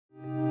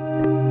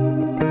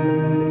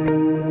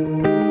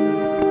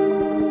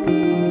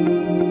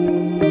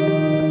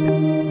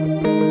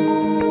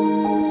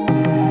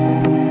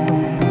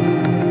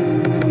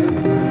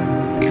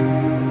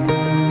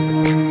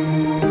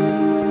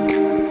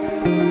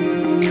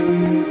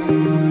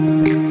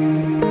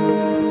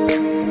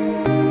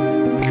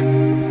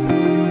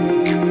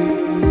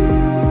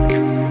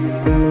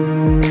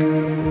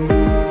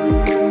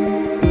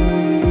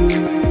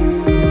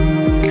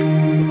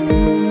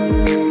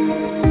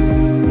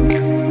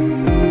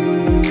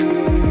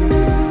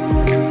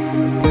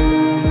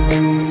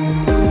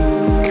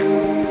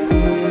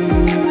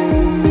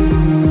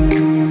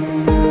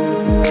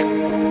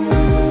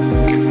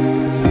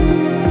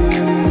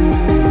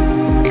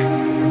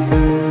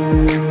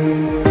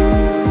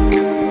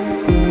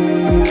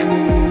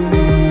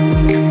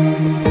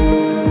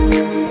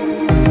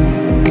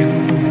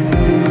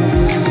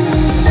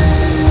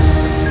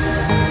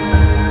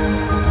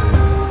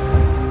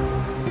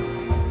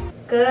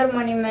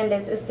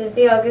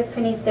August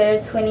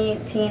 23rd,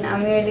 2018.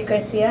 I'm Mirly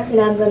Garcia.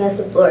 And I'm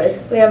Vanessa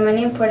Flores. We have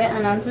many important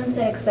announcements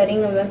and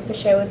exciting events to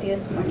share with you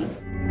this morning.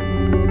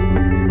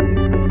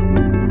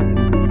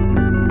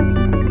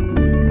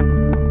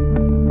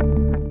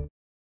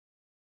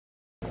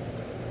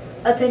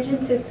 Attention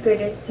 6th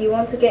graders, do you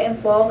want to get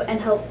involved and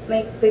help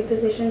make big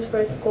decisions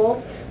for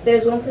school?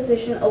 There's one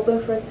position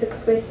open for a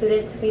 6th grade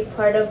student to be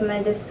part of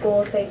Mendez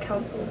School Site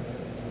Council.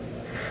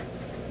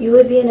 You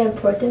would be an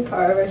important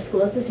part of our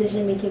school's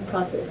decision-making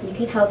process. You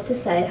can help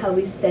decide how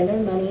we spend our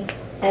money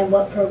and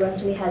what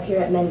programs we have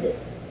here at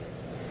Mendez.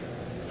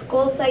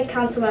 School Site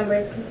Council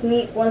members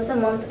meet once a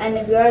month, and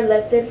if you are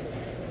elected,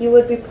 you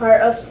would be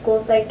part of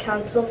School Site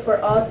Council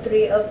for all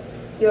 3 of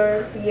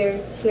your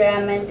years here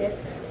at Mendez.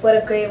 What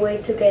a great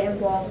way to get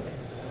involved.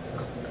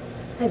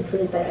 I have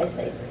really bad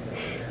eyesight.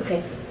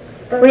 Okay.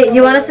 Wait,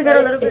 you want us to go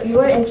a little bit? If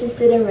you are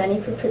interested in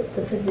running for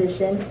the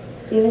position,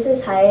 see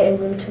Mrs. Hyatt in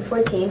room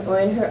 214 or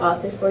in her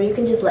office, or you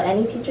can just let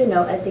any teacher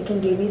know, as they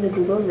can give you the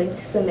Google link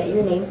to submit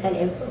your name and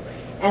info,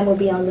 and will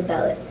be on the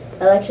ballot.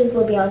 Elections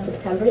will be on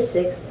September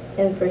 6th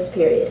in first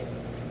period.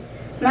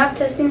 Math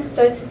testing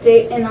starts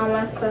today in all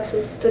math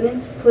classes.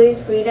 Students, please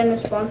read and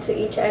respond to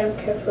each item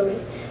carefully.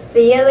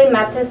 The ELA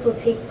math test will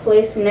take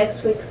place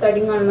next week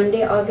starting on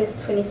Monday, August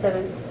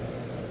 27th.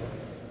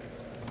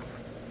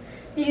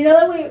 Did you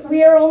know that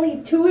we are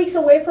only 2 weeks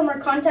away from our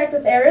contact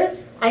with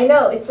Eris? I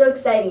know, it's so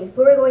exciting.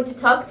 Who are we going to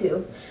talk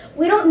to?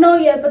 We don't know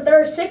yet, but there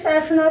are 6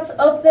 astronauts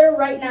up there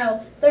right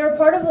now. They are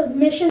part of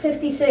Mission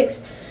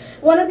 56.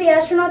 One of the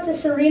astronauts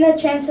is Serena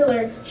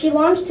Chancellor. She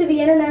launched to the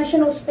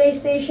International Space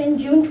Station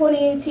June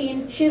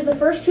 2018. She is the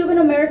first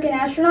Cuban-American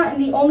astronaut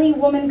and the only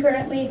woman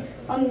currently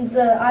on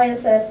the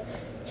ISS.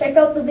 Check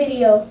out the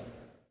video.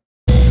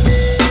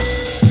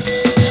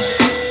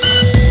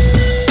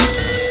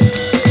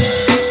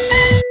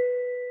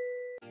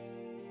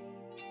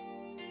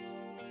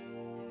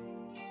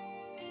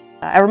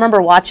 I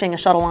remember watching a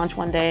shuttle launch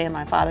one day, and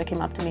my father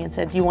came up to me and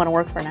said, "Do you want to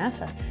work for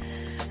NASA?"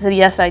 I said,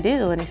 "Yes, I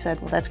do." And he said,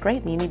 "Well, that's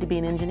great. Then you need to be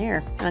an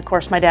engineer." And of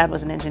course, my dad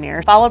was an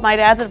engineer. Followed my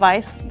dad's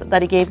advice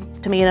that he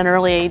gave to me at an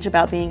early age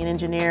about being an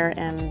engineer,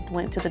 and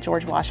went to the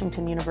George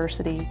Washington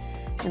University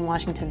in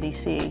Washington,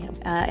 D.C.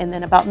 And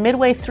then about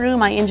midway through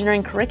my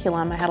engineering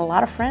curriculum, I had a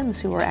lot of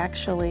friends who were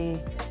actually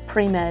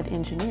pre-med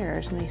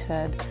engineers, and they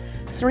said,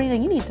 "Serena,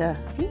 you need to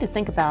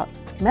think about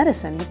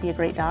medicine. You'd be a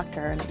great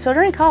doctor." And so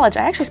during college,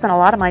 I actually spent a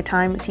lot of my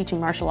time teaching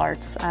martial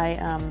arts.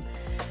 I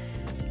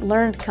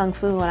learned Kung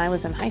Fu when I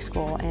was in high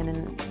school, and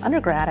in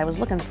undergrad I was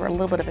looking for a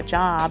little bit of a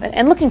job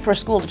and looking for a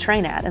school to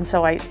train at. And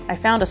so I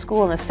found a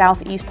school in the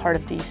southeast part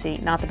of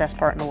DC, not the best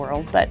part in the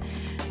world, but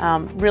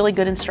really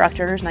good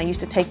instructors, and I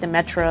used to take the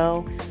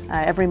metro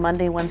every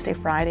Monday, Wednesday,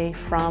 Friday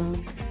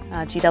from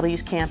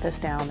GW's campus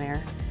down there.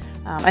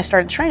 I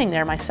started training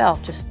there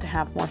myself just to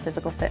have more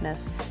physical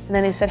fitness. And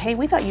then they said, "Hey,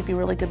 we thought you'd be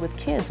really good with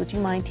kids. Would you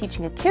mind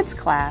teaching a kids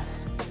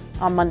class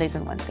on Mondays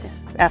and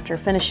Wednesdays?" After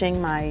finishing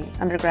my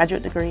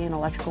undergraduate degree in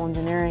electrical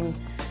engineering,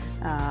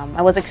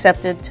 I was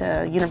accepted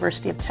to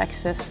University of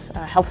Texas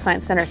Health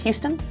Science Center at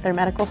Houston, their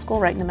medical school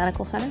right in the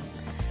medical center,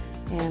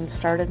 and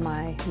started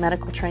my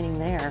medical training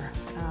there.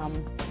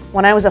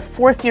 When I was a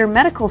 4th-year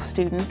medical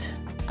student,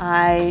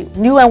 I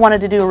knew I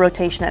wanted to do a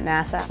rotation at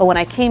NASA. But when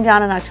I came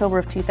down in October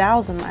of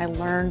 2000, I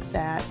learned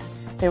that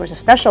there was a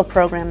special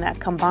program that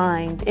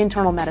combined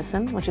internal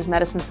medicine, which is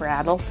medicine for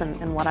adults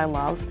and what I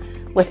love,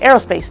 with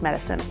aerospace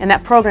medicine. And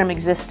that program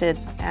existed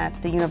at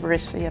the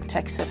University of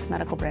Texas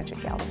Medical Branch at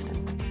Galveston.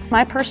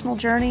 My personal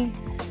journey,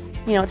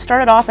 it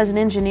started off as an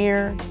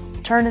engineer,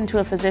 turned into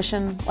a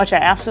physician, which I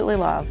absolutely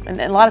love.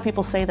 And a lot of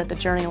people say that the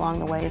journey along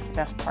the way is the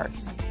best part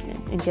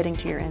in getting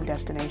to your end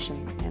destination.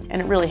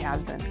 And it really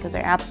has been, because I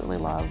absolutely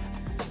love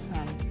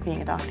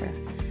being a doctor.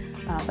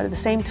 But at the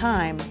same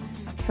time,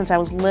 since I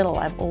was little,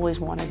 I've always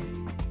wanted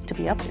to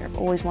be up there. I've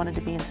always wanted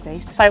to be in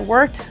space. So I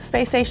worked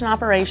space station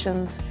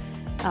operations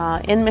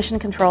in Mission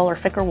Control, or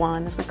FICR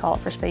 1 as we call it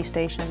for space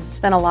station.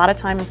 Spent a lot of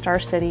time in Star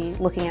City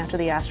looking after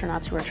the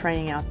astronauts who were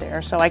training out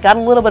there. So I got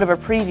a little bit of a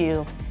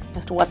preview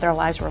as to what their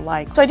lives were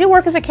like. So I do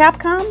work as a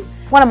Capcom,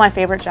 one of my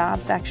favorite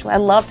jobs actually. I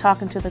love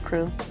talking to the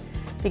crew,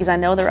 because I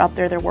know they're up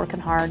there, they're working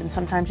hard, and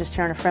sometimes just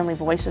hearing a friendly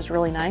voice is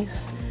really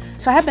nice.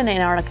 So I have been to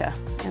Antarctica,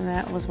 and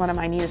that was one of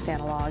my neatest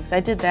analogs. I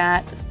did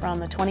that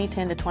from the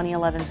 2010 to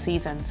 2011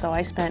 season. So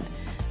I spent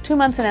 2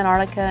 months in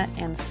Antarctica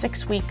and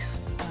 6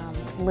 weeks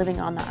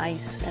living on the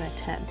ice in a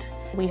tent.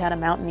 We had a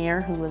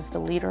mountaineer who was the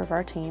leader of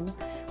our team,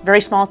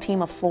 very small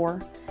team of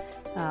 4,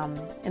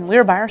 and we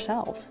were by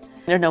ourselves.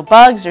 There are no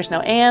bugs, there's no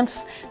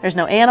ants, there's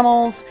no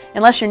animals,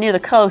 unless you're near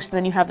the coast,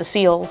 then you have the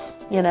seals,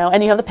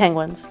 and you have the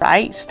penguins.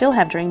 I still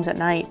have dreams at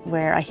night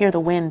where I hear the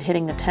wind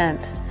hitting the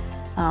tent,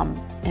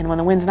 and when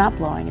the wind's not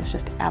blowing, it's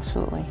just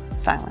absolutely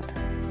silent.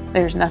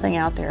 There's nothing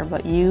out there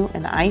but you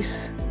and the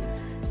ice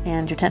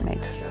and your tent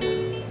mates.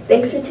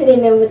 Thanks for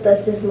tuning in with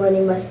us this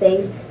morning,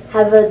 Mustangs.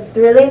 Have a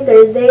thrilling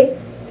Thursday.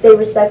 Stay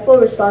respectful,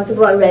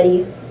 responsible, and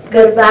ready.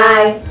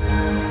 Goodbye.